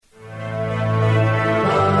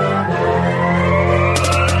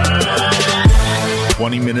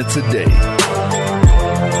20 minutes a day,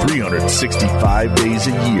 365 days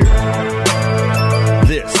a year.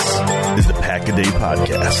 This is the Pack-A-Day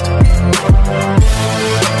Podcast.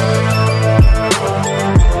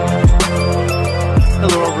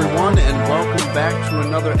 Hello, everyone, and welcome back to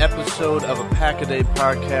another episode of a Pack-A-Day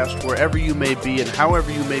Podcast, wherever you may be and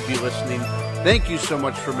however you may be listening. Thank you so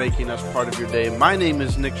much for making us part of your day. My name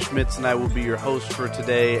is Nick Schmitz, and I will be your host for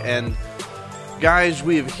today. And guys,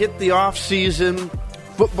 we have hit the off season.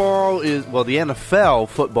 The NFL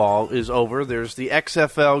football is over. There's the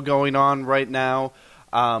XFL going on right now.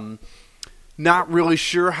 Not really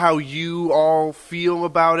sure how you all feel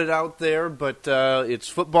about it out there, but it's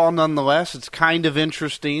football nonetheless. It's kind of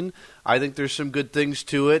interesting. I think there's some good things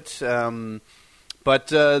to it. But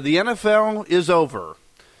the NFL is over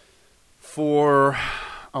for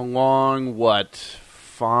a long,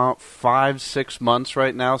 5-6 months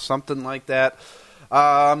right now, something like that.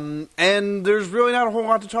 And there's really not a whole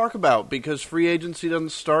lot to talk about because free agency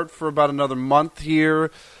doesn't start for about another month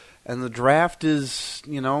here, and the draft is,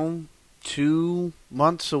 2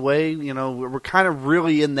 months away. We're kind of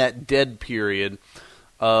really in that dead period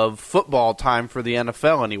of football time for the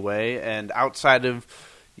NFL anyway, and outside of,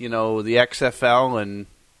 the XFL and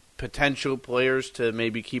potential players to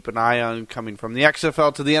maybe keep an eye on coming from the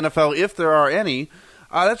XFL to the NFL, if there are any,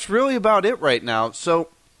 that's really about it right now. So,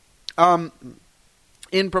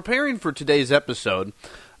 in preparing for today's episode,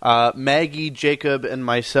 Maggie, Jacob, and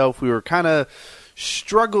myself, we were kind of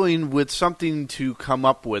struggling with something to come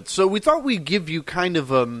up with. So we thought we'd give you kind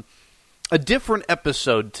of a different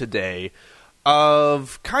episode today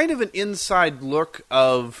of kind of an inside look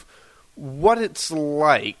of what it's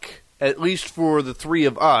like, at least for the three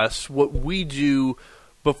of us, what we do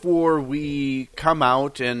before we come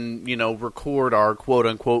out and, record our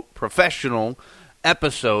quote-unquote professional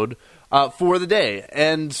episode for the day.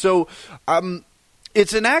 And so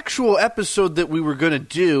it's an actual episode that we were going to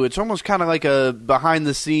do. It's almost kind of like a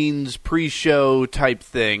behind-the-scenes pre-show type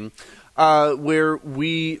thing where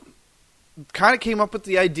we kind of came up with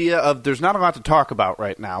the idea of there's not a lot to talk about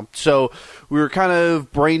right now. So we were kind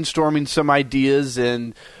of brainstorming some ideas,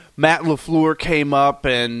 and Matt LaFleur came up,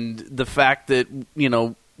 and the fact that,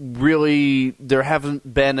 really there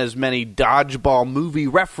haven't been as many dodgeball movie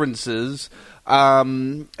references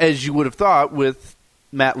as you would have thought with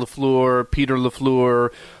Matt LaFleur, Peter LaFleur.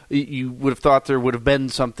 You would have thought there would have been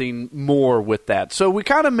something more with that. So we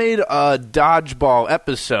kind of made a dodgeball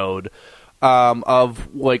episode of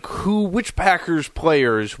which Packers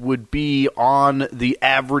players would be on the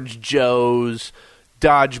average Joe's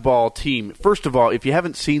dodgeball team. First of all, if you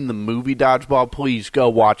haven't seen the movie Dodgeball, please go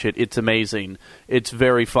watch it. It's amazing. It's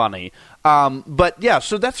very funny. But yeah,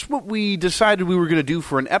 so that's what we decided we were going to do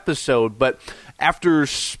for an episode. But after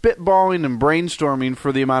spitballing and brainstorming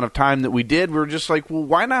for the amount of time that we did, we were just like, well,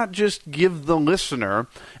 why not just give the listener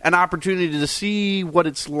an opportunity to see what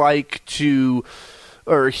it's like to,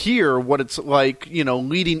 or hear what it's like,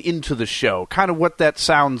 leading into the show, kind of what that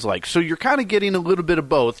sounds like. So you're kind of getting a little bit of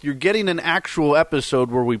both. You're getting an actual episode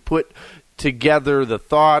where we put together the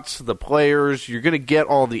thoughts, the players. You're going to get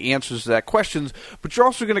all the answers to that questions, but you're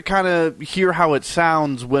also going to kind of hear how it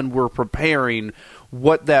sounds when we're preparing,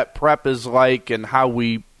 what that prep is like, and how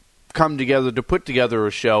we come together to put together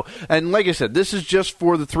a show. And like I said, this is just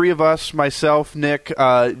for the three of us, myself, Nick,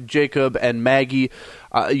 Jacob, and Maggie.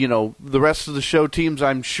 The rest of the show teams,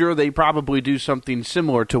 I'm sure they probably do something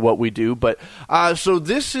similar to what we do. But so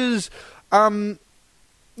this is, we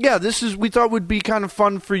thought would be kind of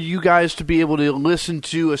fun for you guys to be able to listen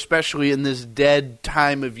to, especially in this dead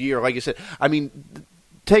time of year. Like I said,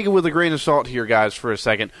 take it with a grain of salt here, guys, for a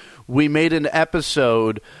second. We made an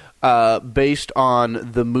episode based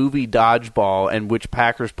on the movie Dodgeball and which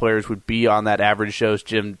Packers players would be on that average Joe's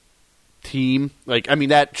gym team.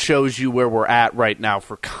 That shows you where we're at right now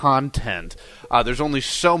for content. There's only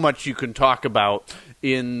so much you can talk about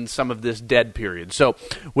in some of this dead period. So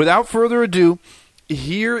without further ado,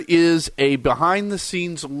 here is a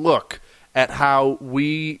behind-the-scenes look at how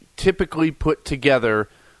we typically put together,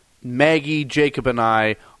 Maggie, Jacob, and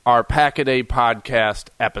I, our Pack-A-Day podcast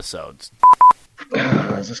episodes.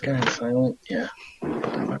 Is this guy silent? Yeah. Put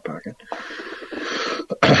it in my pocket.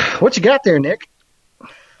 What you got there, Nick?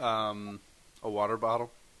 A water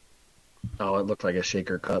bottle. Oh, it looked like a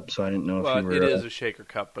shaker cup, so I didn't know if you were... It is a shaker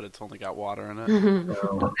cup, but it's only got water in it.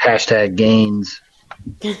 Hashtag gains.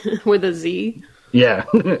 With a Z? Yeah.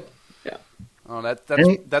 Yeah. Oh,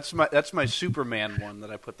 that's my Superman one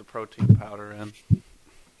that I put the protein powder in.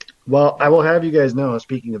 Well, I will have you guys know,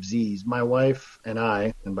 speaking of Z's, my wife and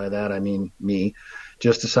I, and by that I mean me,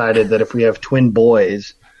 just decided that if we have twin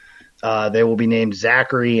boys, They will be named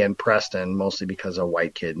Zachary and Preston, mostly because a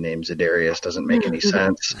white kid named Zedarius doesn't make any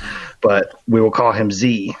sense. But we will call him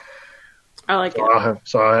Z. I like it. I'll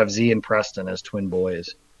have Z and Preston as twin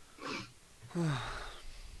boys.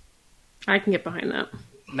 I can get behind that.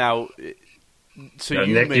 Now, so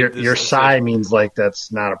you Nick, made your this sigh means like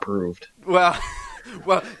that's not approved. Well,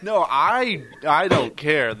 no, I don't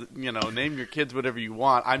care. Name your kids whatever you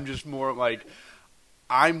want. I'm just more like,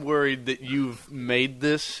 I'm worried that you've made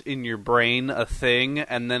this in your brain a thing,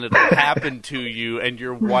 and then it'll happen to you, and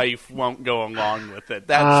your wife won't go along with it.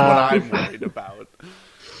 That's what I'm worried about.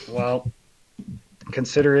 Well,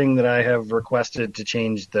 considering that I have requested to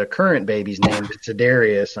change the current baby's name to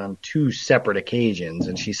Zedarius on 2 separate occasions,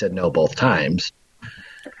 and she said no both times,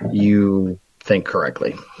 you think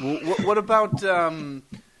correctly. What about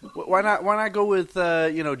why not go with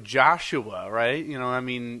Joshua, right?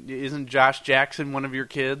 Isn't Josh Jackson one of your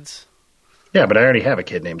kids? Yeah, but I already have a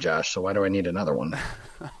kid named Josh, so why do I need another one?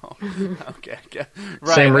 Okay.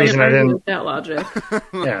 Right. Same reason I didn't. With that logic.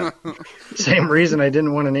 Yeah, same reason I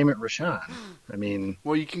didn't want to name it Rashawn.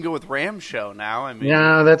 Well, you can go with Ramshow now.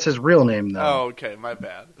 Yeah, that's his real name though. Oh, okay, my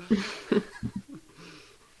bad.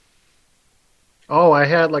 Oh, I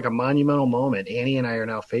had like a monumental moment. Annie and I are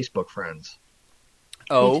now Facebook friends.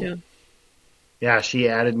 Oh, Me too. Yeah, she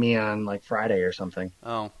added me on like Friday or something.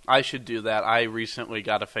 Oh, I should do that. I recently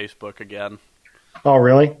got a Facebook again. Oh,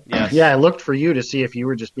 really? Yes. Yeah, I looked for you to see if you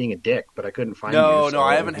were just being a dick, but I couldn't find you. No,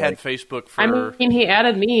 I haven't had Facebook for... I mean, he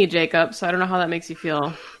added me, Jacob, so I don't know how that makes you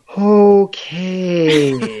feel.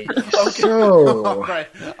 Okay. So...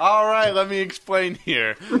 All right, let me explain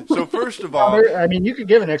here. So first of all... you could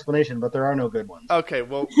give an explanation, but there are no good ones. Okay,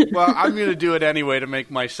 well, I'm going to do it anyway to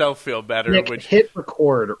make myself feel better. Nick, hit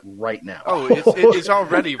record right now. Oh, it's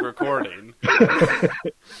already recording.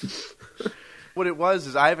 What it was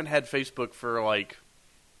is I haven't had Facebook for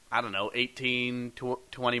 18,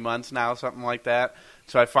 20 months now, something like that.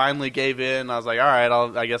 So I finally gave in. I was like, all right,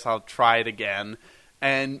 I guess I'll try it again.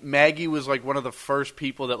 And Maggie was one of the first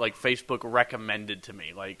people that Facebook recommended to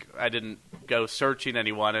me. I didn't go searching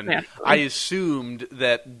anyone, and yeah. I assumed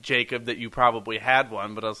that Jacob that you probably had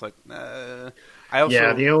one, but I was like,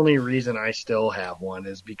 Yeah, the only reason I still have one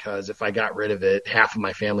is because if I got rid of it, half of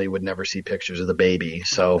my family would never see pictures of the baby.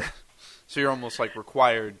 So you're almost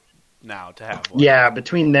required now to have one. Yeah,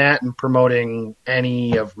 between that and promoting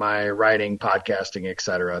any of my writing, podcasting,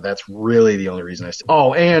 etc., that's really the only reason I still.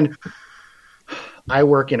 Oh, and I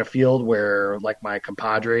work in a field where my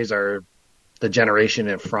compadres are the generation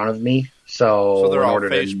in front of me. So they're all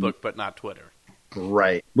Facebook, but not Twitter.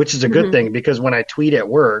 Right, which is a good thing because when I tweet at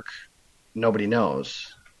work, nobody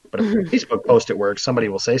knows. But if I Facebook post at work, somebody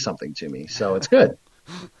will say something to me. So it's good.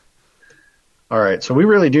 All right, so we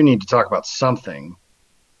really do need to talk about something.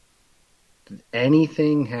 Did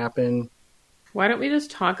anything happen? Why don't we just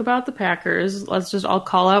talk about the Packers? Let's just all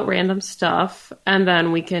call out random stuff, and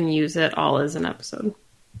then we can use it all as an episode.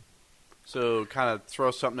 So kind of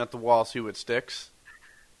throw something at the wall, see what sticks?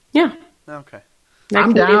 Yeah. Okay.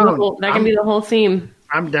 I'm down. That can be the whole theme.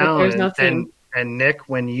 I'm down. There's no theme. And Nick,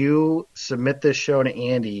 when you submit this show to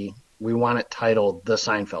Andy, we want it titled The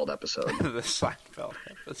Seinfeld Episode. The Seinfeld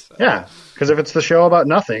Episode. Yeah, because if it's the show about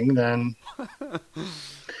nothing, then...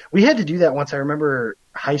 We had to do that once. I remember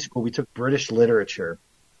high school, we took British literature,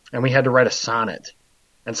 and we had to write a sonnet.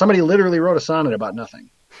 And somebody literally wrote a sonnet about nothing.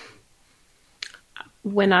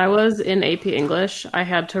 When I was in AP English, I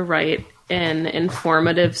had to write an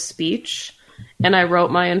informative speech, and I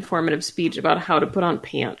wrote my informative speech about how to put on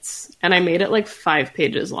pants. And I made it 5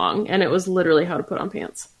 pages long, and it was literally how to put on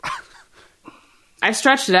pants. I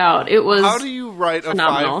stretched it out. It was How do you write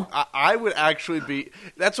phenomenal. a 5? I would actually be...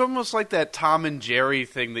 That's almost like that Tom and Jerry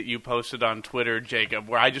thing that you posted on Twitter, Jacob,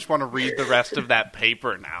 where I just want to read the rest of that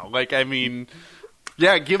paper now.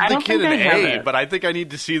 Yeah, give the kid an A, but I think I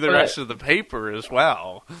need to see the rest of the paper as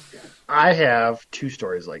well. I have 2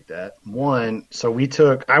 stories like that. One,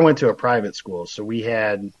 I went to a private school, so we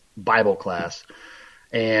had Bible class.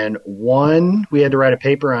 And one, we had to write a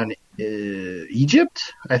paper on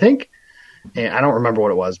Egypt, I think. And I don't remember what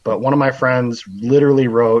it was, but one of my friends literally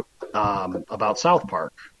wrote about South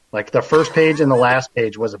Park. The first page and the last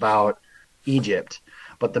page was about Egypt,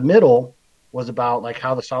 but the middle was about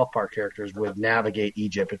how the South Park characters would navigate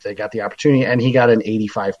Egypt if they got the opportunity, and he got an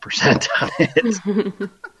 85% on it.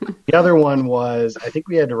 The other one was, I think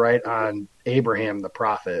we had to write on Abraham the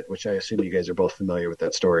prophet, which I assume you guys are both familiar with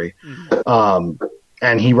that story.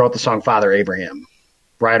 And he wrote the song Father Abraham,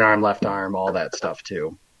 right arm, left arm, all that stuff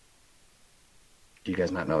too. Do you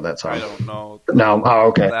guys not know that song? I don't know. No? Oh,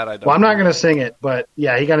 okay. That I don't I'm not going to sing it, but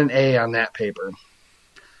yeah, he got an A on that paper.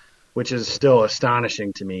 which is still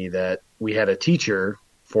astonishing to me that we had a teacher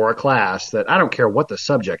for a class that I don't care what the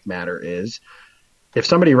subject matter is. If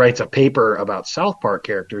somebody writes a paper about South Park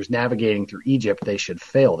characters navigating through Egypt, they should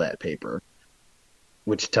fail that paper,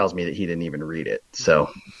 which tells me that he didn't even read it. So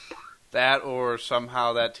that, or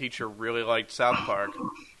somehow that teacher really liked South Park.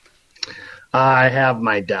 I have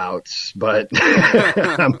my doubts, but I think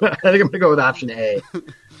I'm going to go with option A.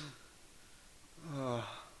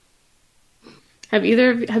 Have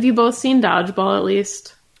you both seen Dodgeball at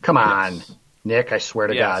least? Come on, Nick, I swear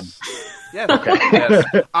to God. Yeah, okay.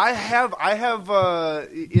 Yes. I have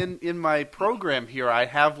in my program here, I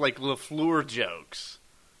have like LaFleur jokes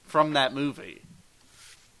from that movie.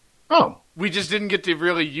 Oh. We just didn't get to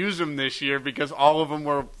really use them this year because all of them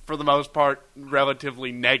were, for the most part,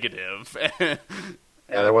 relatively negative. Yeah,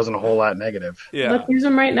 there wasn't a whole lot negative. Yeah. Let's use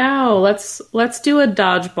them right now. Let's do a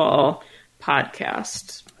Dodgeball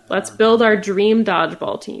podcast. Let's build our dream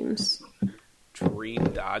Dodgeball teams. Dream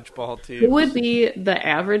Dodgeball teams? Who would be the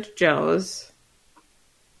average Joes?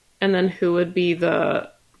 And then who would be the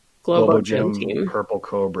Globo Gym team? Purple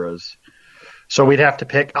Cobras. So we'd have to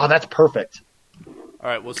pick... Oh, that's perfect. All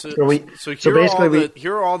right, well, so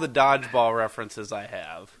here are all the Dodgeball references I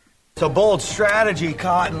have. It's a bold strategy,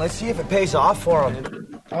 Cotton. Let's see if it pays off for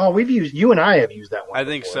them. Oh, you and I have used that one I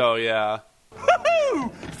think before. so, yeah. Woo-hoo!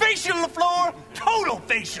 Facial LaFleur! Total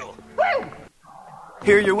facial! Woo!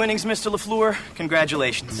 Here are your winnings, Mr. LaFleur.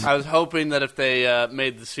 Congratulations. I was hoping that if they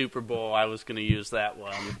made the Super Bowl, I was going to use that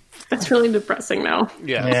one. That's really depressing now.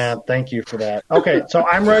 Yes. Yeah, thank you for that. Okay, so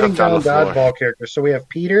I'm writing down Dodgeball characters. So we have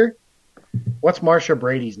Peter. What's Marsha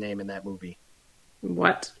Brady's name in that movie?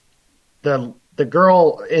 What? The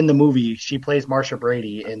girl in the movie, she plays Marsha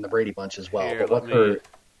Brady in the Brady Bunch as well. Here, but what's her?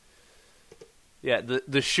 Yeah,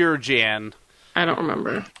 the Sure Jan. I don't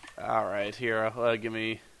remember. All right, here, give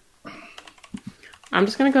me. I'm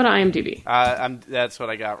just gonna go to IMDb. That's what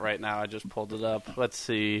I got right now. I just pulled it up. Let's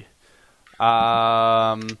see.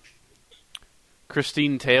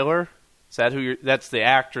 Christine Taylor. Is that who? That's the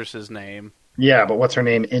actress's name. Yeah, but what's her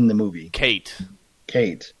name in the movie? Kate.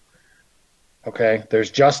 Okay.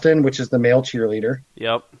 There's Justin, which is the male cheerleader.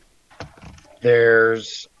 Yep.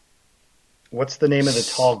 There's... What's the name of the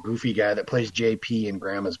tall, goofy guy that plays JP in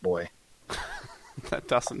Grandma's Boy? That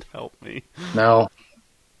doesn't help me. No.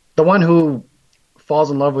 The one who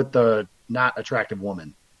falls in love with the not attractive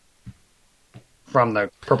woman from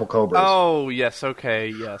the Purple Cobras. Oh, yes. Okay,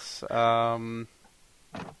 yes.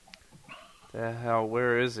 The hell,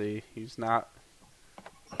 where is he? He's not...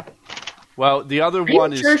 Well, the other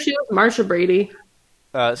one is... Sure she was Marsha Brady.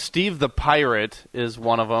 Steve the Pirate is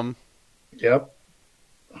one of them. Yep.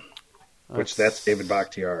 Which, that's David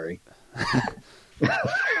Bakhtiari.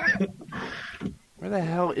 Where the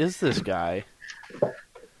hell is this guy?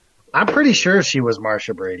 I'm pretty sure she was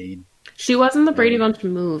Marsha Brady. She was in the Brady Bunch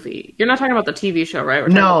movie. You're not talking about the TV show, right?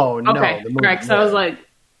 No. Okay, The movie, right, because I was like...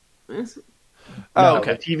 Oh,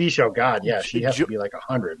 okay. The TV show, God, yeah, she has to be like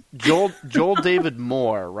 100. Joel David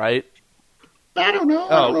Moore, right? I don't know.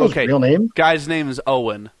 Okay. His real name? Guy's name is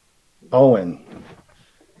Owen.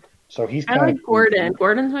 So he's I like Gordon.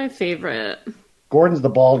 Gordon's my favorite. Gordon's the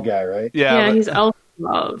bald guy, right? Yeah, he's Elf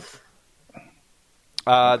Love.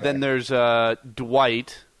 Then there's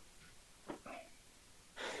Dwight.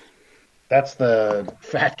 That's the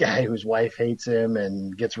fat guy whose wife hates him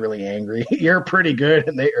and gets really angry. You're pretty good,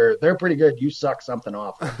 and they're pretty good. You suck something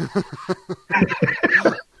off.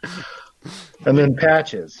 And then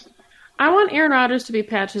Patches. I want Aaron Rodgers to be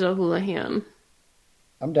Patches O'Houlihan.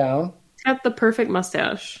 I'm down. He's got the perfect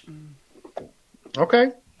mustache.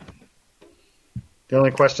 Okay. The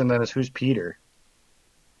only question then is who's Peter?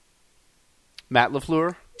 Matt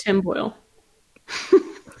LaFleur? Tim Boyle.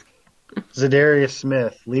 Zadarius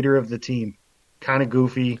Smith, leader of the team. Kind of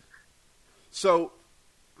goofy. So,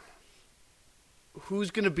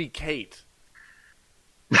 who's going to be Kate?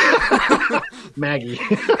 Maggie.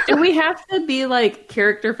 Do we have to be like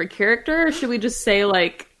character for character, or should we just say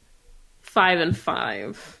like 5 and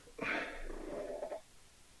 5?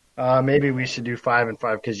 Maybe we should do 5 and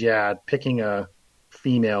 5 because picking a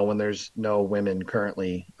female when there's no women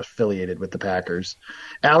currently affiliated with the Packers.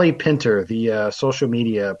 Allie Pinter, the social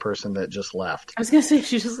media person that just left. I was gonna say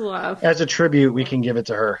she just left. As a tribute, we can give it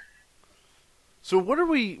to her. So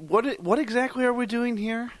what exactly are we doing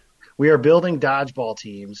here? We are building dodgeball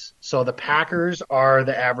teams. So the Packers are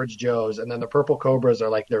the average Joes, and then the Purple Cobras are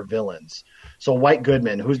like their villains. So White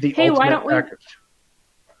Goodman, who's the ultimate Packers.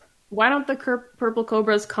 Why don't the Purple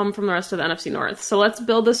Cobras come from the rest of the NFC North? So let's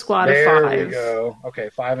build a squad of 5. There we go. Okay,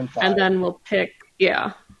 5 and 5. And then we'll pick,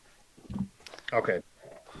 Okay.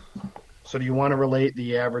 So do you want to relate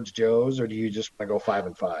the average Joes, or do you just want to go 5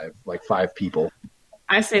 and 5, like 5 people?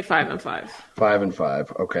 I say 5 and 5. 5 and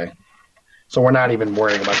 5. Okay. So we're not even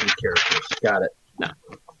worrying about these characters. Got it. No.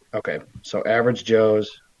 Okay. So average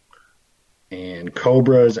Joes and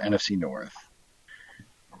Cobras NFC North.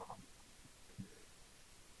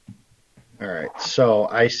 All right. So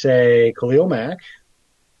I say Khalil Mack.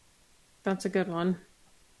 That's a good one.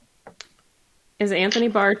 Is Anthony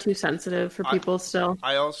Barr too sensitive for people still?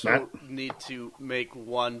 I also Matt? need to make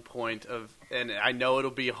one point of, and I know it'll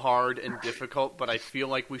be hard and difficult, but I feel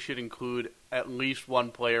like we should include at least one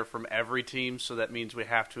player from every team, so that means we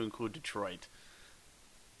have to include Detroit.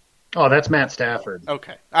 Oh, that's Matt Stafford.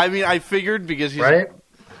 Okay. I mean, I figured because he's... Right?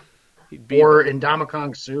 He'd be, Or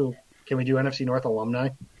Ndamukong Suh. Can we do NFC North alumni?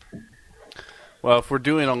 well, if we're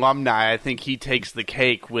doing alumni, I think he takes the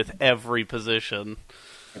cake with every position.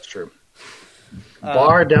 That's true.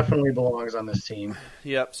 Barr definitely belongs on this team.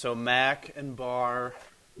 Yep, so Mack and Barr.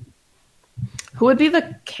 Who would be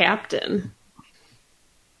the captain?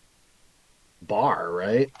 Barr,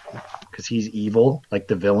 right? Because he's evil, like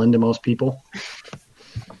the villain to most people.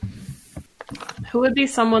 Who would be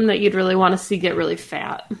someone that you'd really want to see get really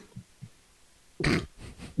fat?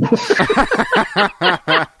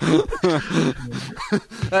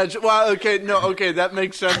 Well, okay, that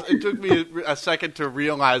makes sense. It took me a second to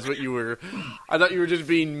realize what you were... I thought you were just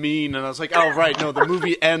being mean, and I was like, oh, right, no, the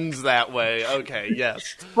movie ends that way. Okay,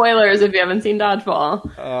 yes. Spoilers if you haven't seen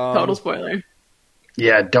Dodgeball. Total spoiler.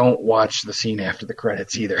 Yeah, don't watch the scene after the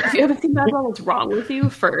credits either. If you haven't seen Dodgeball, what's wrong with you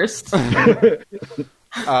first?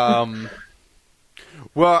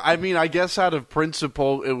 Well, I mean, I guess out of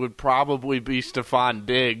principle, it would probably be Stephon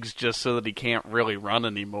Diggs, just so that he can't really run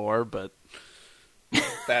anymore, but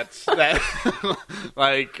that's that.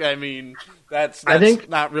 Like, I mean, that's I think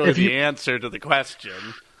not really if you- the answer to the question.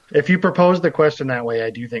 If you propose the question that way, I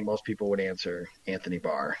do think most people would answer Anthony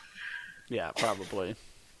Barr. Yeah, probably.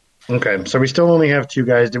 Okay, so we still only have 2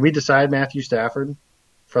 guys. Did we decide Matthew Stafford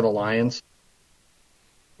for the Lions?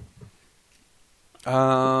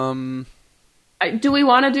 Do we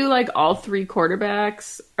want to do like all 3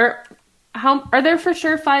 quarterbacks? Or how are there for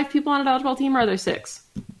sure 5 people on a dodgeball team, or are there 6?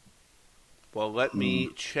 Well, let me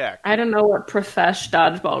check. I don't know what profesh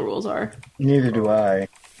dodgeball rules are. Neither do I.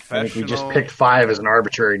 I think we just picked 5 as an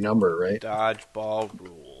arbitrary number, right? Dodgeball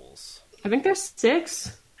rules. I think there's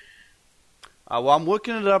 6. Well, I'm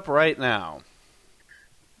looking it up right now.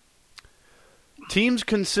 Teams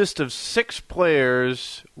consist of 6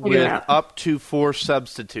 players with Yeah. up to 4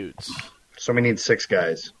 substitutes. So we need 6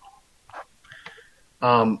 guys.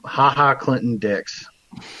 Ha Clinton Dix.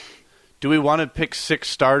 Do we want to pick 6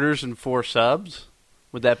 starters and 4 subs?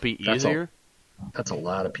 Would that be easier? That's a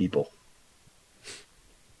lot of people.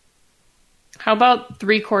 How about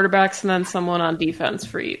 3 quarterbacks and then someone on defense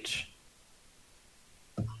for each?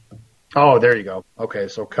 Oh, there you go. Okay,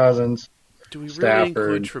 so Cousins. Do we really Stafford.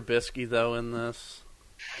 include Trubisky, though, in this?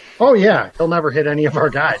 Oh, yeah. He'll never hit any of our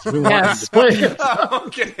guys. We want him to play.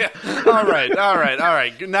 Okay. All right.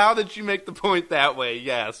 Now that you make the point that way,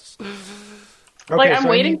 yes. Okay, I'm so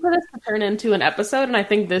waiting for this to turn into an episode, and I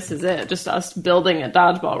think this is it. Just us building a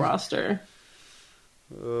dodgeball roster.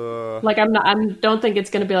 I don't think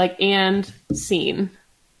it's going to be like and scene.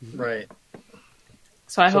 Right.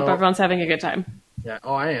 So I hope everyone's having a good time. Yeah.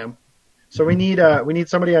 Oh, I am. So we need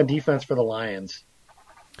somebody on defense for the Lions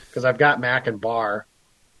because I've got Mack and Barr.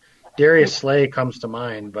 Darius Slay comes to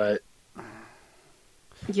mind, but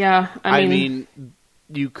Yeah, I mean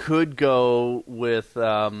you could go with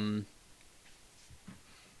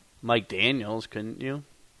Mike Daniels, couldn't you?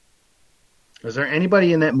 is there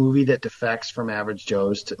anybody in that movie that defects from Average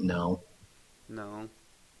Joe's? No,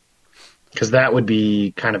 because that would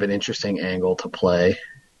be kind of an interesting angle to play.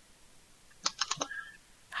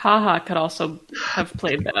 Haha could also have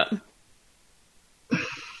played that.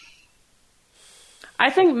 I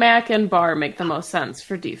think Mack and Barr make the most sense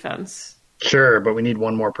for defense. Sure, but we need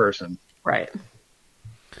one more person. Right.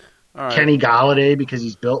 All right. Kenny Galladay, because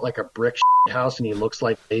he's built like a brick house and he looks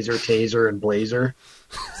like Laser, Taser, and Blazer.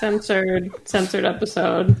 Censored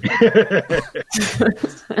episode.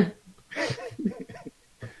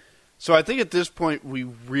 So I think at this point we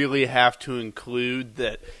really have to include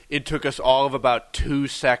that it took us all of about 2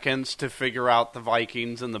 seconds to figure out the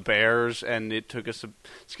Vikings and the Bears, and it's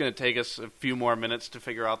going to take us a few more minutes to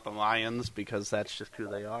figure out the Lions because that's just who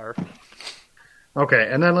they are. Okay,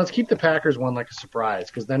 and then let's keep the Packers one like a surprise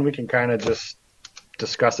because then we can kind of just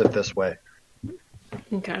discuss it this way.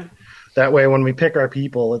 Okay. That way, when we pick our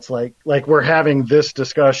people, it's like we're having this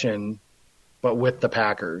discussion, but with the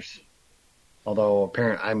Packers. Although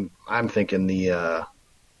apparently, I'm thinking the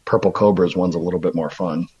Purple Cobras one's a little bit more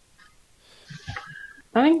fun.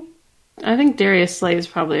 I think Darius Slay is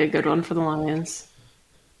probably a good one for the Lions.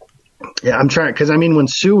 Yeah, I'm trying because when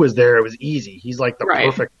Sue was there, it was easy. He's like the Right.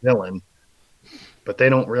 perfect villain, but they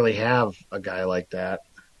don't really have a guy like that.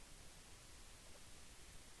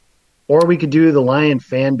 Or we could do the Lion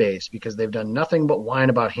fan base because they've done nothing but whine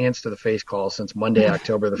about hands to the face calls since Monday,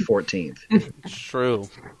 October the 14th, It's true.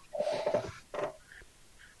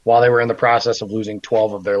 while they were in the process of losing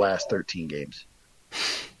 12 of their last 13 games.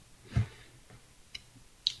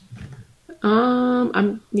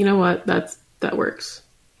 You know what? That works.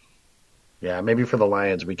 Yeah, maybe for the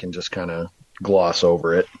Lions we can just kind of gloss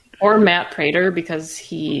over it. Or Matt Prater because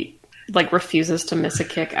he refuses to miss a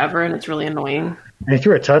kick ever, and it's really annoying. And he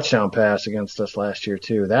threw a touchdown pass against us last year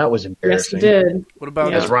too. That was Yes, embarrassing. he did. What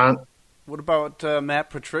about Yeah. As Ron, what about Matt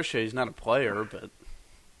Patricia? He's not a player, but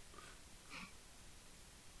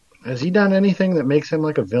has he done anything that makes him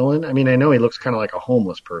like a villain? I know he looks kind of like a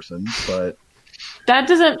homeless person, but That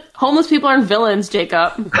doesn't. Homeless people aren't villains,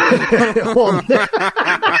 Jacob. well,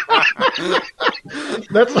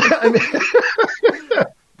 that's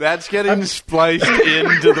that's getting spliced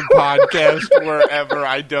into the podcast wherever.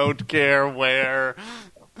 I don't care where.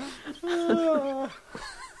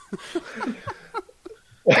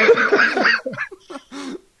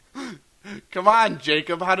 Come on,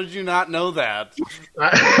 Jacob. How did you not know that?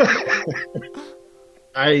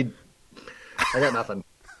 I got nothing.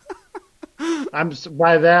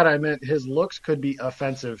 By that I meant his looks could be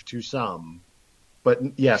offensive to some, but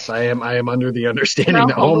yes, I am under the understanding Now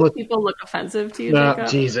that homeless people look offensive to you, No, Jacob.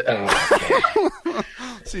 Jesus. Oh,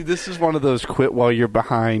 See, this is one of those quit while you're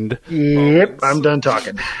behind. yep, I'm done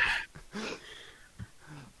talking.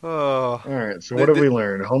 Oh, All right, so what have we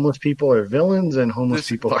learned? Homeless people are villains, and homeless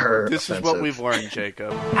people are this offensive. is what we've learned,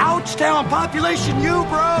 Jacob. Ouch, town population, you,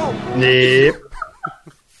 bro! Yep.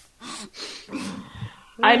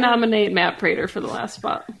 I nominate Matt Prater for the last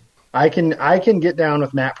spot. I can get down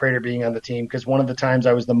with Matt Prater being on the team because one of the times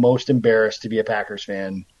I was the most embarrassed to be a Packers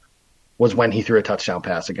fan was when he threw a touchdown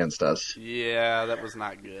pass against us. Yeah, that was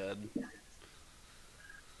not good.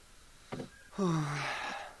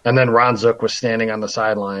 And then Ron Zook was standing on the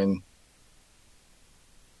sideline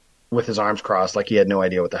with his arms crossed like he had no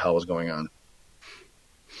idea what the hell was going on.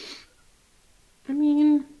 I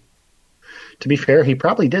mean, To be fair, he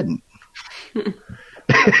probably didn't.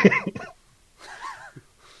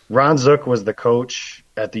 Ron Zook was the coach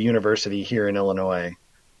at the university here in Illinois,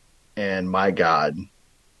 and my God,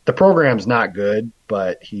 the program's not good,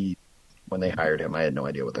 but when they hired him, I had no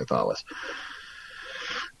idea what their thought was.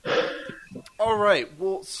 All right.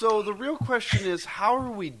 Well, so the real question is, how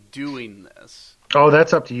are we doing this? Oh,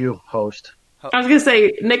 that's up to you, host. I was gonna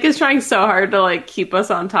say Nick is trying so hard to keep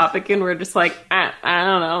us on topic, and we're just like, I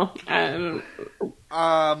don't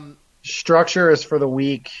know. Structure is for the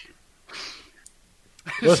week.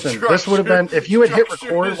 Listen, this would have been if you had hit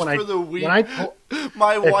record when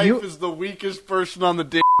My wife you- is the weakest person on the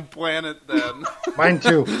damn planet. Then mine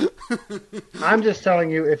too. I'm just telling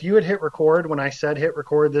you, if you had hit record when I said hit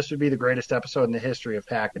record, this would be the greatest episode in the history of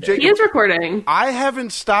Pack-A-Day. He is recording. I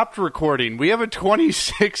haven't stopped recording. We have a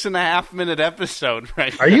 26.5-minute episode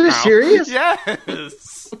right now. Are you serious?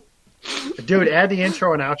 Yes. Dude, add the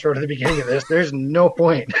intro and outro to the beginning of this. There's no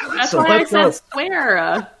point. That's So why I let's said go.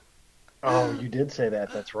 swear. Oh, you did say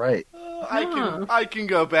that. That's right. I can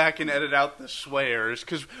go back and edit out the swears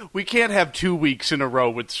because we can't have 2 weeks in a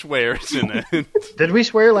row with swears in it. Did we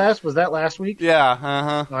swear last? Was that last week? Yeah,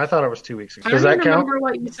 uh-huh. No, I thought it was 2 weeks ago. I Does don't that count? remember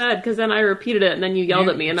what you said because then I repeated it and then you yelled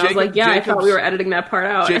at me and I was Jacob- like, "Yeah, I thought Jacob's- we were editing that part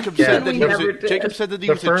out." Jacob Yeah, said that We he was never a, did. Jacob said that he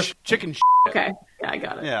The was first- a chicken. Okay, yeah, I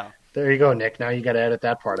got it. Yeah. There you go, Nick. Now you got to edit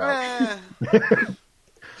that part out.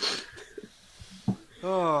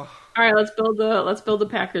 Oh. All right, let's build the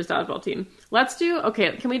Packers dodgeball team.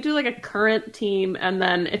 Can we do a current team and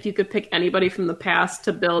then if you could pick anybody from the past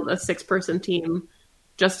to build a 6-person team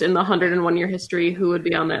just in the 101 year history, who would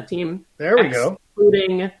be on that team? There we go.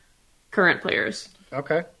 Excluding current players.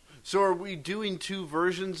 Okay. So are we doing two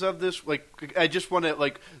versions of this? I just want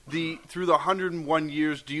to through the 101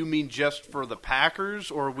 years. Do you mean just for the Packers,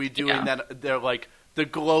 or are we doing that? They're the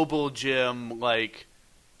global gym,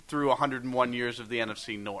 through 101 years of the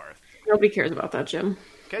NFC North. Nobody cares about that, Jim.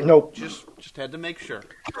 Okay. Nope. Just had to make sure.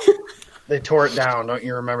 They tore it down. Don't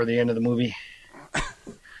you remember the end of the movie?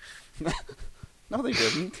 No, they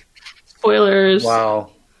didn't. Spoilers.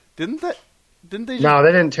 Wow. Didn't they? Didn't they? Just, No,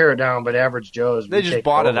 they didn't tear it down, but Average Joe's. they just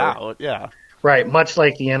bought it out. Yeah. Right. Much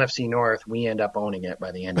like the NFC North, we end up owning it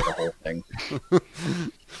by the end of the whole thing.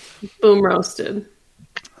 Boom roasted.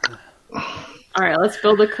 All right, let's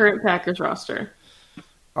build a current Packers roster.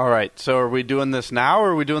 All right. So are we doing this now,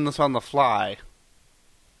 or are we doing this on the fly?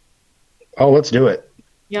 Oh, let's do it.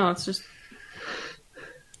 Yeah, let's just.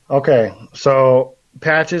 Okay, so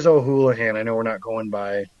Patches O'Houlihan. I know we're not going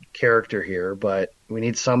by character here, but we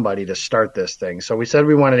need somebody to start this thing. So we said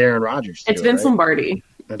we wanted Aaron Rodgers to It's do it, Vince right? Lombardi.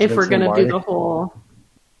 It's If Vince we're going to Lombardi? do the whole.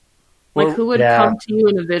 Like, Well, who would yeah. come to you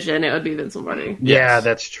in a vision? It would be Vince Lombardi. Yeah, Yes.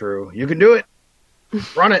 that's true. You can do it.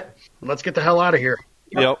 Run it. Let's get the hell out of here.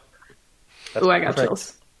 Yep. That's Ooh, I got perfect.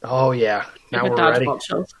 chills. Oh, yeah. Now Like a we're ready. dodgeball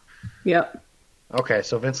chills. Yep. Okay,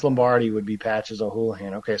 so Vince Lombardi would be Patches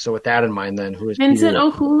O'Houlihan. Okay, so with that in mind, then, who is Vincent Peter?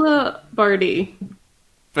 O'Houlihan.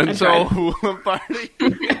 Vince I tried.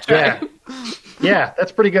 O'Houlihan. Yeah. Yeah,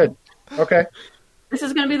 that's pretty good. Okay. This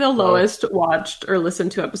is going to be the lowest watched or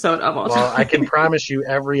listened to episode of all Well, time. I can promise you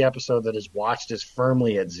every episode that is watched is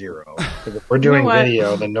firmly at 0. Because if we're doing what?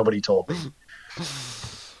 video, then nobody told me.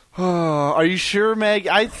 Oh, are you sure, Meg?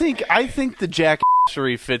 I think the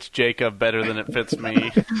jackassery fits Jacob better than it fits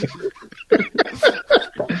me.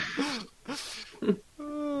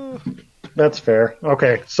 That's fair.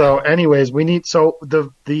 Okay, so anyways, we need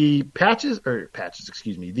the Patches,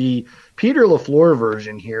 excuse me, the Peter LaFleur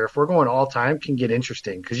version here. If we're going all time, can get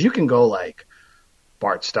interesting because you can go like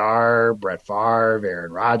Bart Starr, Brett Favre,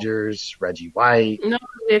 Aaron Rodgers, Reggie White. No,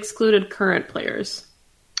 we excluded current players.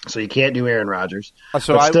 So you can't do Aaron Rodgers.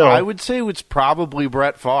 So But still, I would say it's probably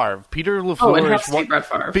Brett Favre. Peter Oh, it LaFleur has is to be one Brett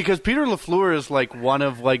Favre. because Peter LaFleur is like one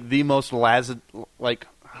of like the most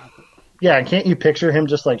yeah, and can't you picture him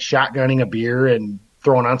just like shotgunning a beer and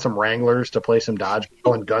throwing on some Wranglers to play some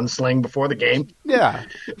dodgeball and gunsling before the game? yeah.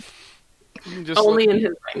 Just Only in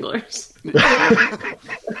his Wranglers.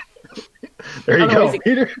 There you go. Otherwise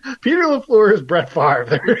Peter LaFleur is Brett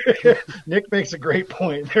Favre. Nick makes a great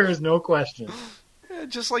point. There is no question.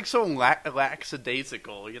 just like so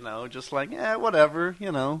lackadaisical, just like whatever,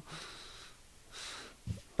 Okay,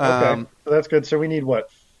 so that's good. So we need what?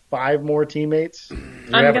 5 more teammates? Do we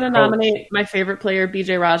I'm have a going to coach? nominate my favorite player,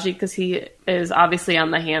 BJ Raji, because he is obviously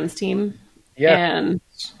on the hands team. Yeah, And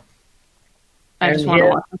I And just want to yeah,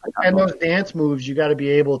 watch him play and dodgeball. those dance moves, you got to be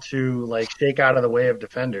able to like shake out of the way of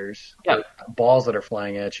defenders, Yep. balls that are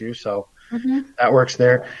flying at you. So Mhm. that works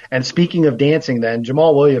there. And speaking of dancing, then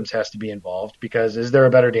Jamal Williams has to be involved because is there a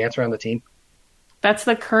better dancer on the team? That's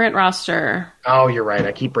the current roster. Oh, you're right.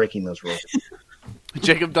 I keep breaking those rules.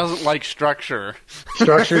 Jacob doesn't like structure.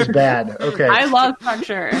 Structure's bad. Okay. I love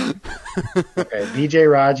structure. Okay. BJ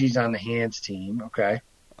Raji's on the hands team. Okay.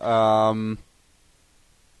 Don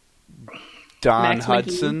Max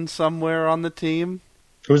Hudson somewhere on the team.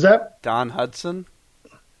 Who's that? Don Hudson.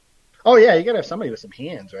 Oh yeah, you got to have somebody with some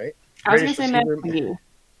hands, right? I was going Greatest to say Max receiver- McGee.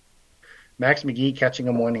 Max McGee catching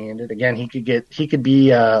him one-handed. Again, he could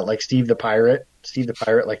be like Steve the Pirate. Steve the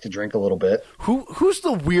Pirate liked to drink a little bit. Who's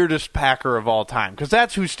the weirdest Packer of all time? Because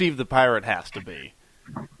that's who Steve the Pirate has to be.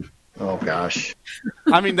 Oh gosh.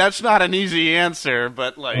 I mean, that's not an easy answer,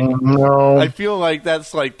 but like, No. I feel like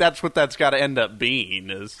that's what that's got to end up being.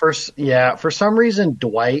 Is For some reason,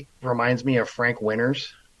 Dwight reminds me of Frank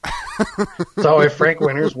Winters. So if Frank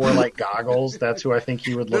Winters wore like goggles, that's who I think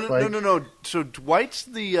he would look like. no. So Dwight's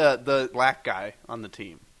the black guy on the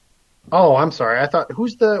team. Oh, I'm sorry. I thought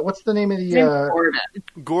what's the name of His name's the? Gordon.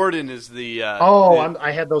 Gordon is the. I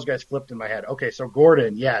had those guys flipped in my head. Okay, so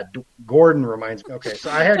Gordon, yeah, Gordon reminds me. Okay, so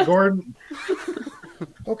I had Gordon.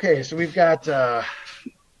 Okay, so we've got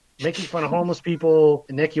making fun of homeless people.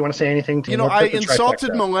 Nick, you want to say anything to? I put the insulted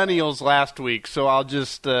trifecta? millennials last week, so I'll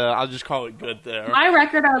just call it good there. My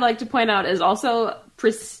record, I would like to point out, is also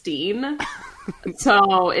pristine.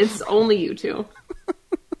 So it's only you two.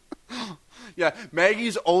 Yeah,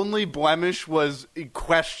 Maggie's only blemish was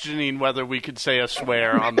questioning whether we could say a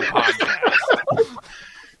swear on the podcast.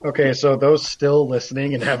 Okay, so those still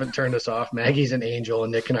listening and haven't turned us off, Maggie's an angel,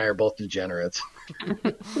 and Nick and I are both degenerates.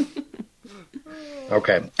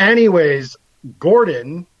 Okay. Anyways,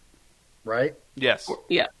 Gordon, right? Yes.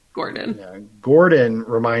 Yeah, Gordon. Yeah, Gordon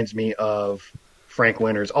reminds me of Frank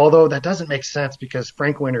Winters, although that doesn't make sense because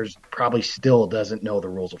Frank Winters probably still doesn't know the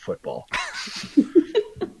rules of football.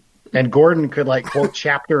 And Gordon could like quote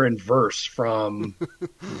chapter and verse from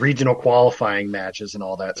regional qualifying matches and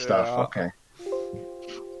all that stuff. Yeah.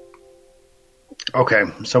 Okay,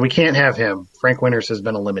 so we can't have him. Frank Winters has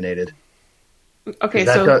been eliminated. Okay,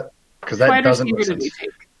 Because so that wide doesn't receiver make did we sense.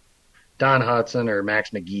 take? Don Hudson or Max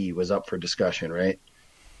McGee was up for discussion, right?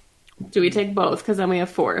 Do we take both? Because then we have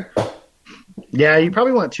 4. Yeah, you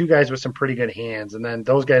probably want 2 guys with some pretty good hands, and then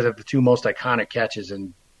those guys have the 2 most iconic catches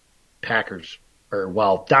in Packers,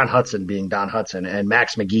 Don Hudson being Don Hudson, and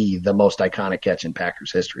Max McGee, the most iconic catch in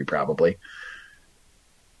Packers history, probably.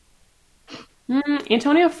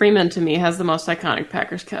 Antonio Freeman, to me, has the most iconic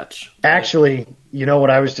Packers catch. Actually, you know what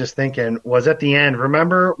I was just thinking was at the end,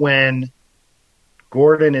 remember when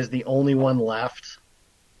Gordon is the only one left.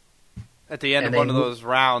 At the end And of one they- of those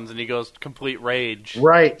rounds, and he goes complete rage.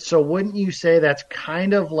 Right. So wouldn't you say that's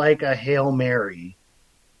kind of like a Hail Mary,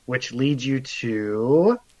 which leads you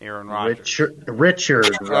to Aaron Rodgers.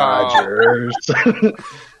 Richard Rodgers.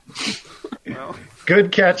 Well,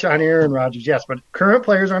 Good catch on Aaron Rodgers, yes, but current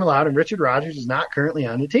players aren't allowed, and Richard Rodgers is not currently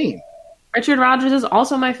on the team. Richard Rodgers is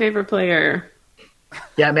also my favorite player.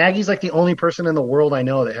 Yeah, Maggie's like the only person in the world I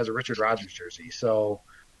know that has a Richard Rodgers jersey. So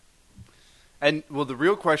and well, the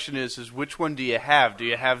real question is which one do you have? Do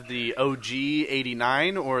you have the OG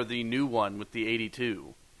 89 or the new one with the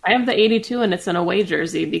 82? I have the 82, and it's an away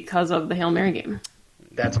jersey because of the Hail Mary game.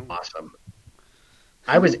 that's awesome.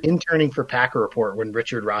 I was interning for Packer Report when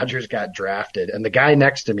Richard Rodgers got drafted, and the guy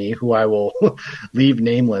next to me, who I will leave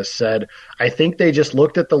nameless, said, I think they just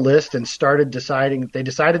looked at the list and decided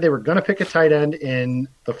they were going to pick a tight end in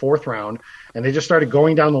the 4th round, and they just started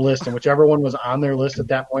going down the list, and whichever one was on their list at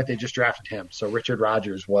that point, they just drafted him. So Richard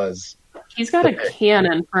Rodgers was... He's got a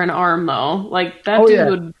cannon for an arm, though. Like, that Oh, dude yeah.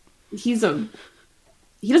 would... He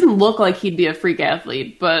doesn't look like he'd be a freak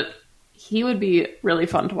athlete, but he would be really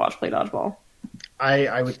fun to watch play dodgeball.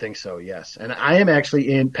 I would think so, yes. And I am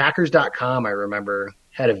actually in Packers.com, I remember,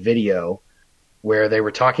 had a video where they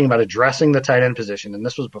were talking about addressing the tight end position. And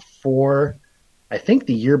this was before, I think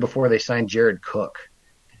the year before they signed Jared Cook.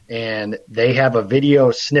 And they have a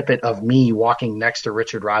video snippet of me walking next to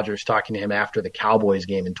Richard Rodgers talking to him after the Cowboys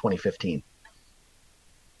game in 2015.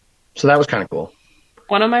 So that was kind of cool.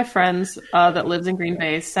 One of my friends that lives in Green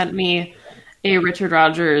Bay sent me a Richard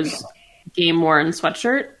Rodgers game-worn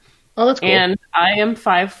sweatshirt. Oh, that's cool. And I am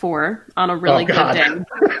 5'4" on a really good God. day.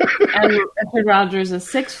 And Richard Rodgers is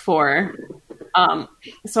 6'4".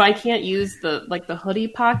 So I can't use the hoodie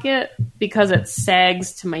pocket because it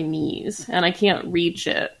sags to my knees and I can't reach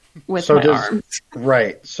it with my arms.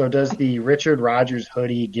 Right. So does the Richard Rodgers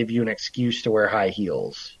hoodie give you an excuse to wear high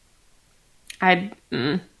heels? No,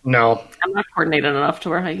 No. I'm not coordinated enough to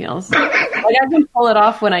wear high heels. Like I can pull it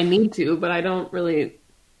off when I need to, but I don't really.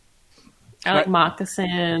 I like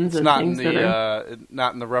moccasins and things that are.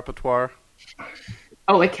 Not in the repertoire.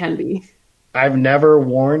 Oh, it can be. I've never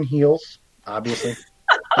worn heels, obviously.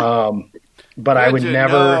 But I would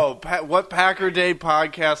never. know? What Packer Day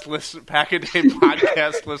podcast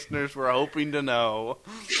listeners were hoping to know.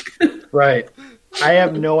 Right. I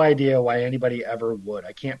have no idea why anybody ever would.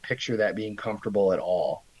 I can't picture that being comfortable at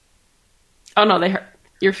all. Oh no, they hurt.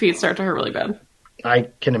 Your feet start to hurt really bad. I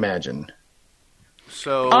can imagine.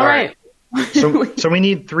 So All right. So we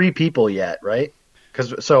need 3 people yet, right?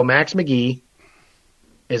 So Max McGee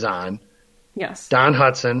is on. Yes. Don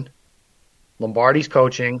Hudson, Lombardi's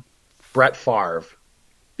coaching, Brett Favre.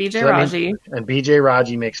 BJ So that Raji. means- and BJ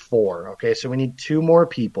Raji makes 4. Okay, so we need 2 more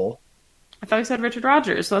people. I thought you said Richard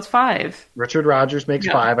Rodgers, so that's 5. Richard Rodgers makes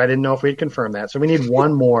Yeah. 5. I didn't know if we'd confirm that. So we need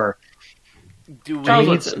 1 more. do Charles we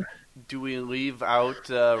Woodson. do we leave out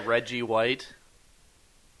Reggie White?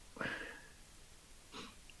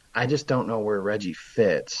 I just don't know where Reggie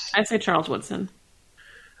fits. I say Charles Woodson.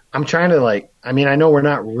 I'm trying to I know we're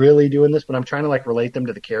not really doing this, but I'm trying to relate them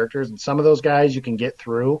to the characters. And some of those guys you can get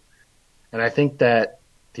through. And I think that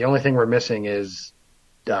the only thing we're missing is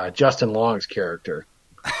Justin Long's character,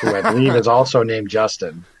 who I believe is also named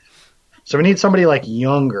Justin. So we need somebody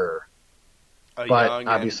younger. A But young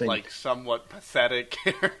obviously- and somewhat pathetic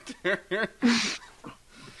character.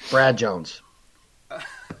 Brad Jones.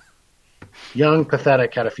 Young,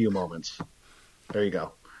 pathetic, had a few moments. There you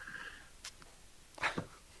go.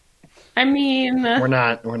 I mean, We're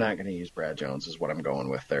not going to use Brad Jones is what I'm going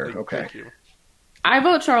with there. Okay. Thank you. I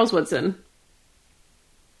vote Charles Woodson.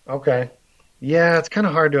 Okay. Yeah, it's kind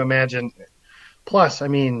of hard to imagine. Plus, I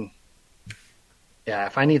mean, yeah,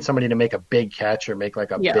 if I need somebody to make a big catch or make a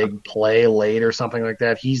Yeah. big play late or something like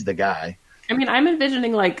that, he's the guy. I mean, I'm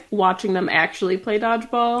envisioning watching them actually play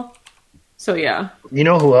dodgeball. So yeah, You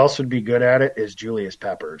know who else would be good at it is Julius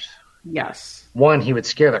Peppers. yes. One, he would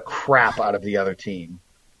scare the crap out of the other team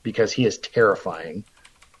because he is terrifying.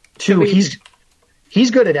 2, he's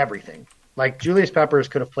good at everything. Julius Peppers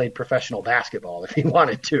could have played professional basketball if he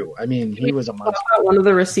wanted to. I mean, he was a monster. One of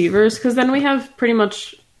the receivers, because then we have pretty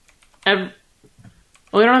much. We don't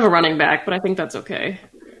have a running back, but I think that's okay.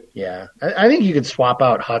 Yeah, I think you could swap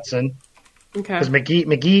out Hudson Okay. because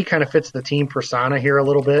McGee kind of fits the team persona here a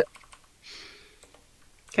little bit.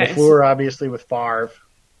 Okay. LaFleur, obviously, with Favre.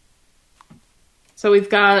 So we've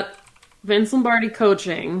got Vince Lombardi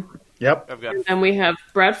coaching, Yep. I've got and we have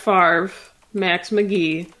Brett Favre, Max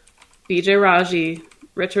McGee, BJ Raji,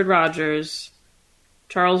 Richard Rodgers,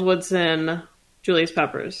 Charles Woodson, Julius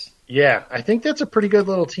Peppers. Yeah, I think that's a pretty good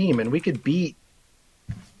little team, and we could beat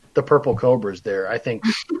the Purple Cobras there. I think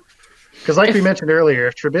because, like we mentioned earlier,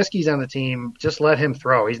 if Trubisky's on the team, just let him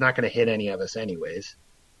throw. He's not going to hit any of us anyways.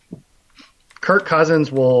 Kirk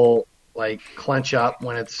Cousins will clench up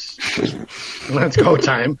when it's go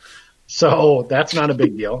time, so that's not a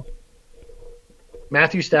big deal.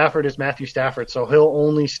 Matthew Stafford is Matthew Stafford, so he'll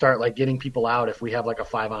only start getting people out if we have a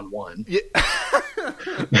 5-on-1. Yeah.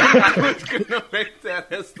 I was going to make that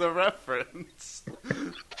as the reference.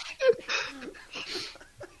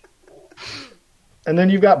 And then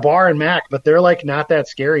you've got Barr and Mac, but they're not that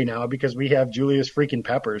scary now because we have Julius freaking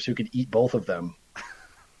Peppers who could eat both of them.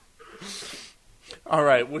 All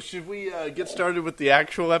right. Well, should we get started with the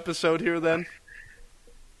actual episode here then?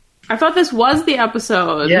 I thought this was the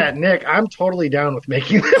episode. Yeah, Nick, I'm totally down with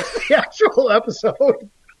making this the actual episode.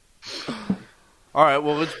 All right.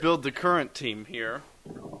 Well, let's build the current team here.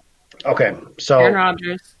 Okay. So Aaron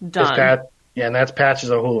Rodgers, done. And that's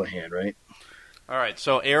Patches O'Houlihan, right? All right.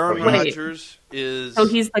 So Aaron Wait. Rodgers is. So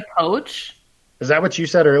he's the coach? Is that what you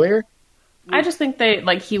said earlier? I just think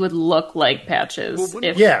he would look like Patches. Well,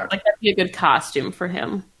 that'd be a good costume for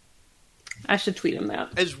him. I should tweet him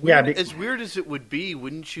that. As weird as it would be,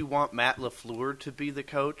 wouldn't you want Matt LaFleur to be the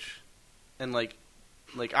coach? And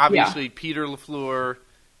obviously Peter LaFleur,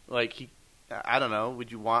 I don't know,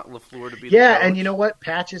 would you want LaFleur to be the coach? Yeah, and you know what?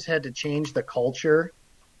 Patches had to change the culture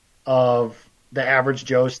of the Average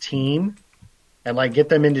Joe's team and get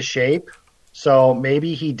them into shape. So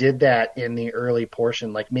maybe he did that in the early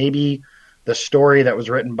portion. Maybe the story that was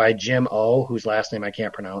written by Jim O, whose last name I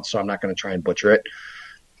can't pronounce, so I'm not going to try and butcher it.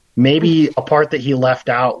 Maybe a part that he left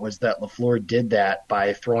out was that LaFleur did that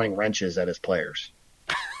by throwing wrenches at his players.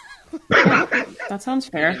 That sounds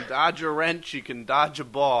fair. You can dodge a wrench, you can dodge a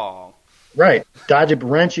ball. Right. Dodge a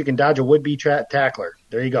wrench, you can dodge a would-be tackler.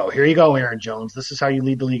 There you go. Here you go, Aaron Jones. This is how you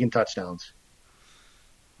lead the league in touchdowns.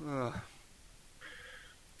 All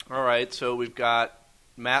right, so we've got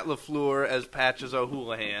Matt LaFleur as Patches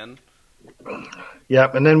O'Houlihan.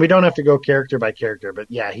 Yep, and then we don't have to go character by character, but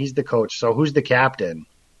yeah, he's the coach. So who's the captain?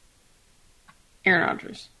 Aaron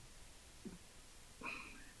Rodgers.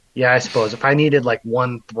 Yeah, I suppose if I needed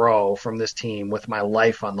one throw from this team with my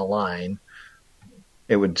life on the line,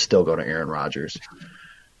 it would still go to Aaron Rodgers.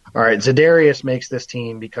 All right, Za'Darius makes this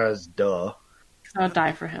team because duh. I would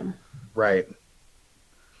die for him. Right.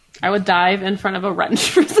 I would dive in front of a wrench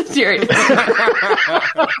for Za'Darius.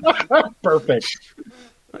 Perfect.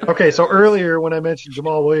 Okay, so earlier when I mentioned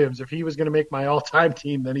Jamal Williams, if he was going to make my all-time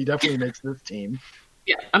team, then he definitely makes this team.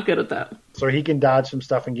 Yeah, I'm good at that. So he can dodge some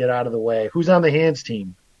stuff and get out of the way. Who's on the hands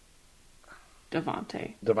team?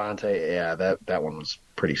 Devontae. Yeah, that one was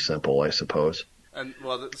pretty simple, I suppose. And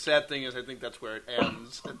the sad thing is, I think that's where it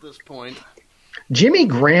ends at this point. Jimmy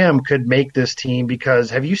Graham could make this team because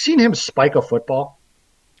have you seen him spike a football?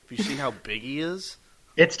 Have you seen how big he is?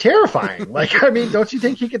 It's terrifying. Don't you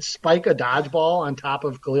think he could spike a dodgeball on top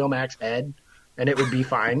of Khalil Mack's head and it would be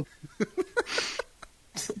fine?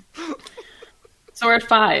 So we're at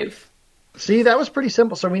 5. See, that was pretty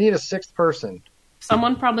simple. So we need a 6th person.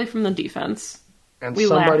 Someone probably from the defense. And we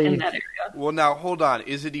somebody lack in that area. Well, now, hold on.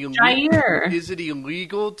 Is it illegal? Jair. Is it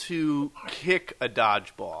illegal to kick a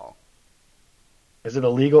dodgeball? Is it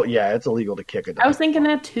illegal? Yeah, it's illegal to kick a dodgeball. I was thinking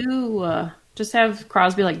that too. Just have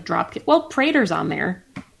Crosby drop kick. Well, Prater's on there.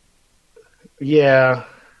 Yeah.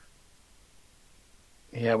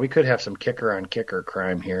 Yeah, we could have some kicker on kicker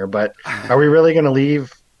crime here, but are we really going to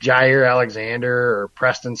leave Jair Alexander or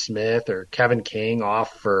Preston Smith or Kevin King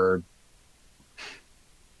off for...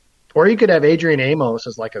 Or you could have Adrian Amos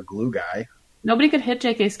as a glue guy. Nobody could hit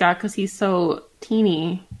J.K. Scott because he's so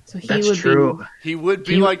teeny. So he That's would true. He would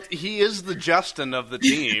be he is the Justin of the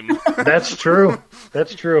team. That's true.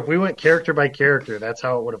 That's true. If we went character by character, that's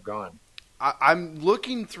how it would have gone. I'm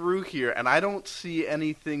looking through here, and I don't see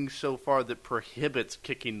anything so far that prohibits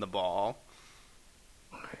kicking the ball.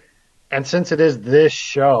 And since it is this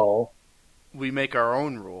show... We make our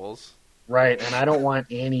own rules. Right, and I don't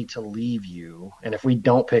want Annie to leave you. And if we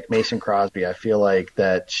don't pick Mason Crosby, I feel like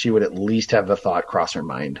that she would at least have the thought cross her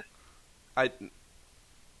mind.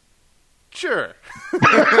 Sure.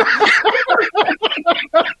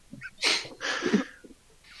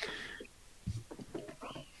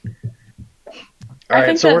 I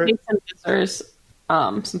think that Mason deserves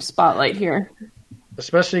some spotlight here.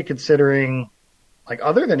 Especially considering,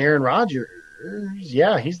 other than Aaron Rodgers,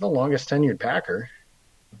 yeah, he's the longest tenured Packer.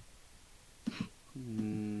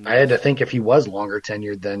 I had to think if he was longer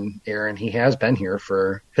tenured than Aaron. He has been here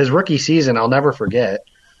for his rookie season. I'll never forget.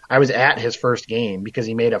 I was at his first game because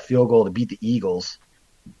he made a field goal to beat the Eagles.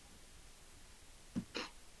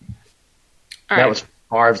 That was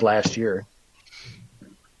Favre's last year.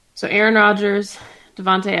 So Aaron Rodgers,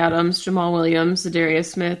 Devontae Adams, Jamal Williams,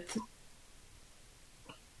 Zadarius Smith,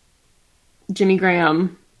 Jimmy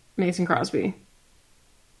Graham, Mason Crosby.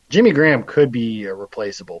 Jimmy Graham could be a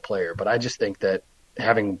replaceable player, but I just think that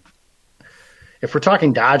if we're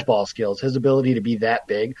talking dodgeball skills, his ability to be that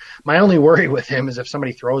big, my only worry with him is if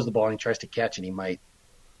somebody throws the ball and he tries to catch it, he might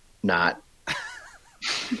not.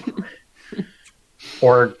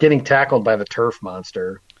 Or getting tackled by the turf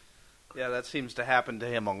monster. Yeah, that seems to happen to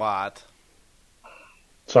him a lot.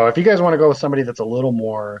 So if you guys want to go with somebody that's a little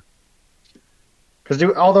more, because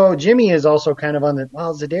although Jimmy is also kind of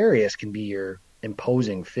Zadarius can be your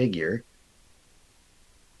imposing figure.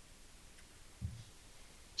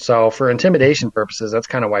 So for intimidation purposes, that's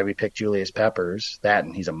kind of why we picked Julius Peppers. That,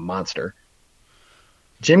 and he's a monster.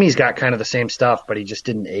 Jimmy's got kind of the same stuff, but he just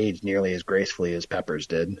didn't age nearly as gracefully as Peppers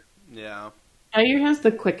did. Yeah. Jair has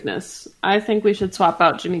the quickness. I think we should swap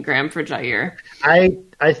out Jimmy Graham for Jair.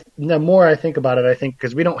 The more I think about it, I think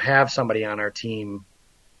because we don't have somebody on our team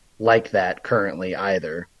like that currently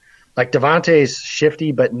either. Like Devontae's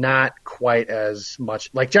shifty, but not quite as much.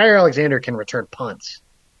 Like Jair Alexander can return punts.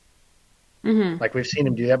 Mm-hmm. Like we've seen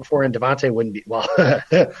him do that before, and Devontae wouldn't be. Well,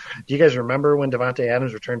 do you guys remember when Devontae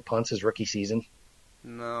Adams returned punts his rookie season?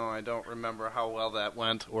 No, I don't remember how well that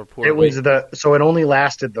went or poorly. It was so it only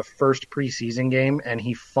lasted the first preseason game, and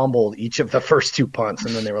he fumbled each of the first 2 punts,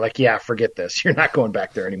 and then they were like, "Yeah, forget this. You're not going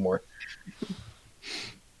back there anymore."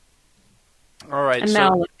 All right, and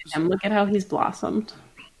now look at him. Look at how he's blossomed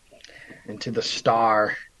into the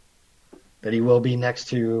star that he will be next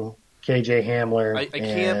to KJ Hamler. I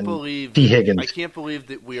can't believe T. Higgins. I can't believe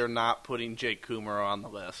that we are not putting Jake Coomer on the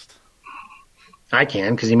list. I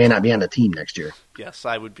can, because he may not be on the team next year. Yes,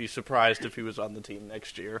 I would be surprised if he was on the team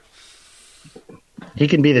next year. He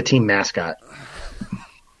can be the team mascot.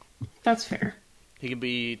 That's fair. He can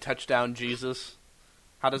be touchdown Jesus.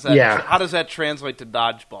 How does that translate to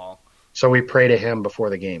dodgeball? So we pray to him before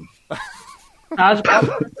the game.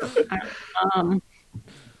 Dodgeball.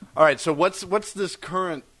 All right, so what's this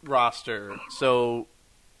current roster? So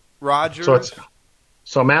Rodgers.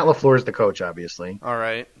 So Matt LaFleur is the coach, obviously. All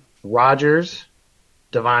right. Rodgers,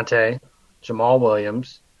 Devontae, Jamal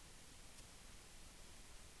Williams.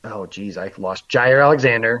 Oh, geez, I lost Jair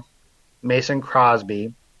Alexander, Mason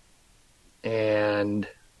Crosby, and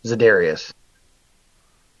Zadarius.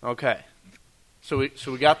 Okay. So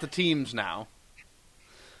we got the teams now.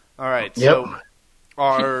 All right. Yep.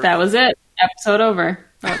 So that was it. Episode over.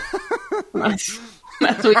 That's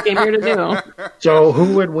what we came here to do. So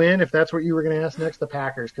who would win if that's what you were going to ask next? The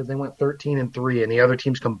Packers, because they went 13-3, and the other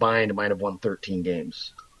teams combined might have won 13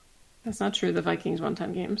 games. That's not true. The Vikings won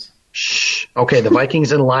 10 games. Shh. Okay, the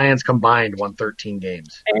Vikings and Lions combined won 13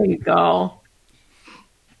 games. There you go. All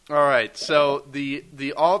right. So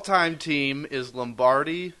the all-time team is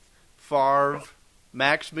Lombardi, Favre,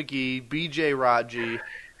 Max McGee, B.J. Raji,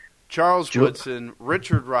 Charles Woodson,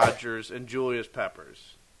 Richard Rodgers, and Julius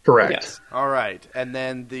Peppers. Correct. Yes. All right. And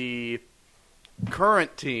then the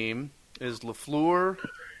current team is LaFleur,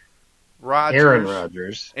 Rodgers,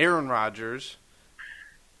 Aaron Rodgers,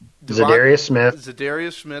 Zadarius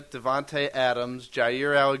Smith, Devontae Adams,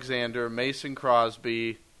 Jair Alexander, Mason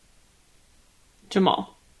Crosby,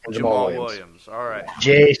 Jamal Williams. All right.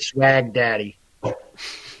 J Swag Daddy.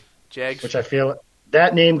 Which I feel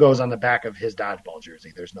that name goes on the back of his dodgeball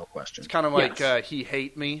jersey. There's no question. It's kind of like He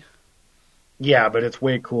Hate Me. Yeah, but it's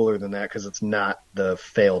way cooler than that because it's not the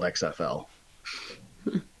failed XFL.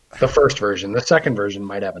 The first version. The second version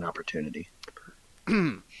might have an opportunity.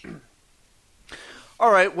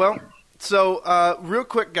 All right, well, so real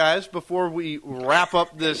quick, guys, before we wrap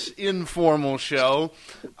up this informal show,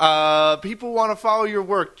 people want to follow your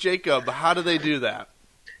work. Jacob, how do they do that?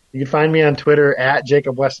 You can find me on Twitter at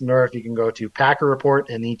Jacob Westendorf. You can go to Packer Report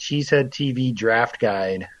and the Cheesehead TV Draft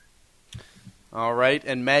Guide. All right,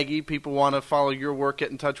 and Maggie, people want to follow your work, get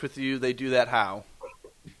in touch with you. They do that how?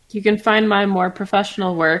 You can find my more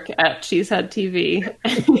professional work at Cheesehead TV,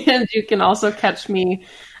 and you can also catch me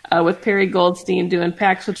with Perry Goldstein doing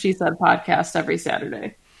Packs with Cheesehead podcast every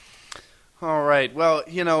Saturday. All right. Well,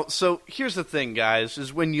 so here's the thing, guys,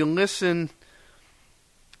 is when you listen,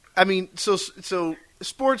 I mean, so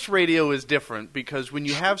sports radio is different because when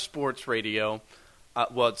you have sports radio,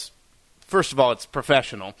 first of all, it's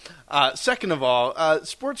professional. Second of all,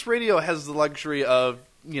 sports radio has the luxury of,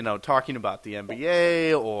 talking about the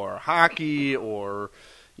NBA or hockey or,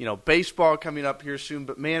 baseball coming up here soon.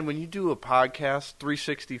 But, man, when you do a podcast,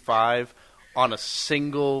 365, on a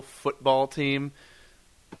single football team,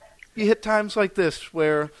 you hit times like this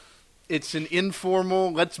where it's an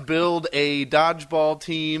informal, let's build a dodgeball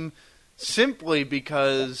team simply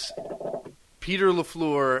because Peter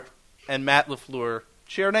LaFleur and Matt LaFleur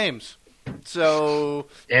share names. So,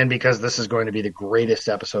 and because this is going to be the greatest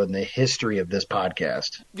episode in the history of this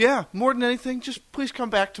podcast. Yeah, more than anything, just please come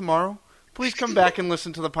back tomorrow. Please come back and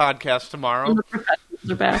listen to the podcast tomorrow. The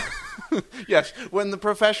professionals are back. Yes, when the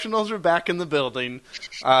professionals are back in the building,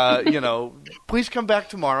 please come back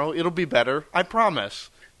tomorrow. It'll be better. I promise.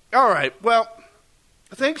 All right, well,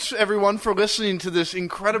 thanks, everyone, for listening to this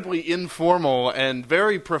incredibly informal and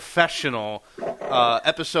very professional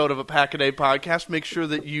episode of a Pack-A-Day Podcast. Make sure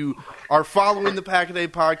that you are following the Pack-A-Day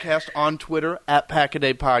Podcast on Twitter,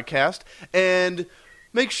 @Pack-A-Day Podcast, and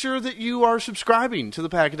make sure that you are subscribing to the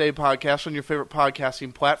Pack-A-Day Podcast on your favorite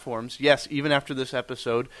podcasting platforms. Yes, even after this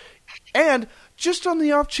episode. And just on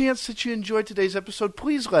the off chance that you enjoyed today's episode,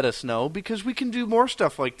 please let us know, because we can do more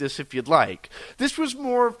stuff like this if you'd like. This was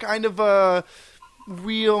more of kind of a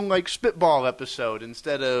real, like, spitball episode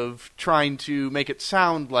instead of trying to make it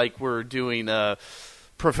sound like we're doing a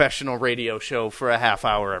professional radio show for a half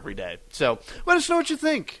hour every day. So let us know what you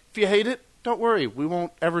think. If you hate it, don't worry. We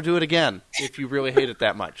won't ever do it again if you really hate it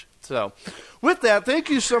that much. So with that, thank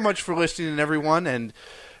you so much for listening, everyone. And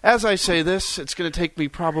as I say this, it's going to take me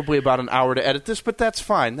probably about an hour to edit this, but that's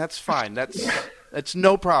fine. That's fine. That's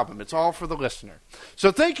no problem. It's all for the listener.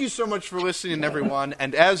 So thank you so much for listening, everyone.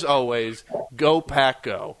 And as always, go Pack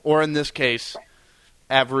Go. Or in this case,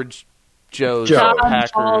 Average Joe's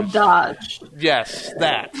Packers. Ball, dodge. Yes,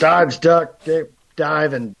 that. Dodge, duck, dip,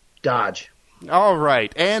 dive, and dodge. All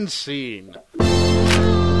right, and scene.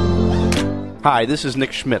 Hi, this is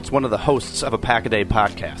Nick Schmitz, one of the hosts of a Pack-A-Day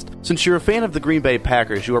podcast. Since you're a fan of the Green Bay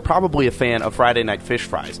Packers, you are probably a fan of Friday Night Fish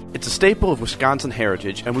Fries. It's a staple of Wisconsin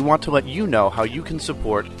heritage, and we want to let you know how you can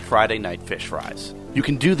support Friday Night Fish Fries. You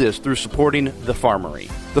can do this through supporting The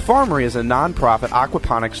Farmery. The Farmery is a non-profit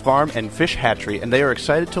aquaponics farm and fish hatchery, and they are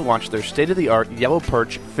excited to launch their state-of-the-art yellow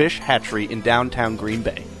perch fish hatchery in downtown Green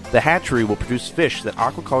Bay. The hatchery will produce fish that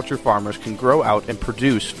aquaculture farmers can grow out and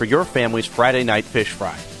produce for your family's Friday night fish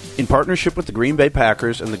fry. In partnership with the Green Bay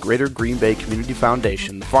Packers and the Greater Green Bay Community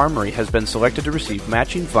Foundation, the Farmery has been selected to receive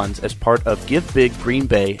matching funds as part of Give Big Green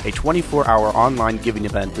Bay, a 24-hour online giving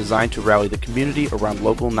event designed to rally the community around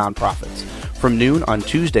local nonprofits. From noon on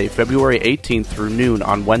Tuesday, February 18th through noon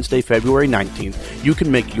on Wednesday, February 19th, you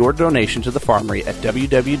can make your donation to the Farmery at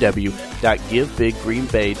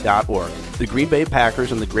www.givebiggreenbay.org. The Green Bay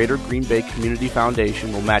Packers and the Greater Green Bay Community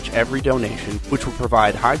Foundation will match every donation, which will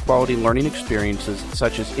provide high-quality learning experiences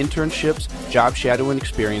such as internships, job shadowing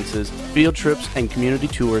experiences, field trips, and community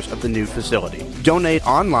tours of the new facility. Donate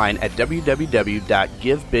online at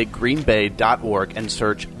www.givebiggreenbay.org and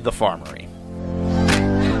search The Farmery.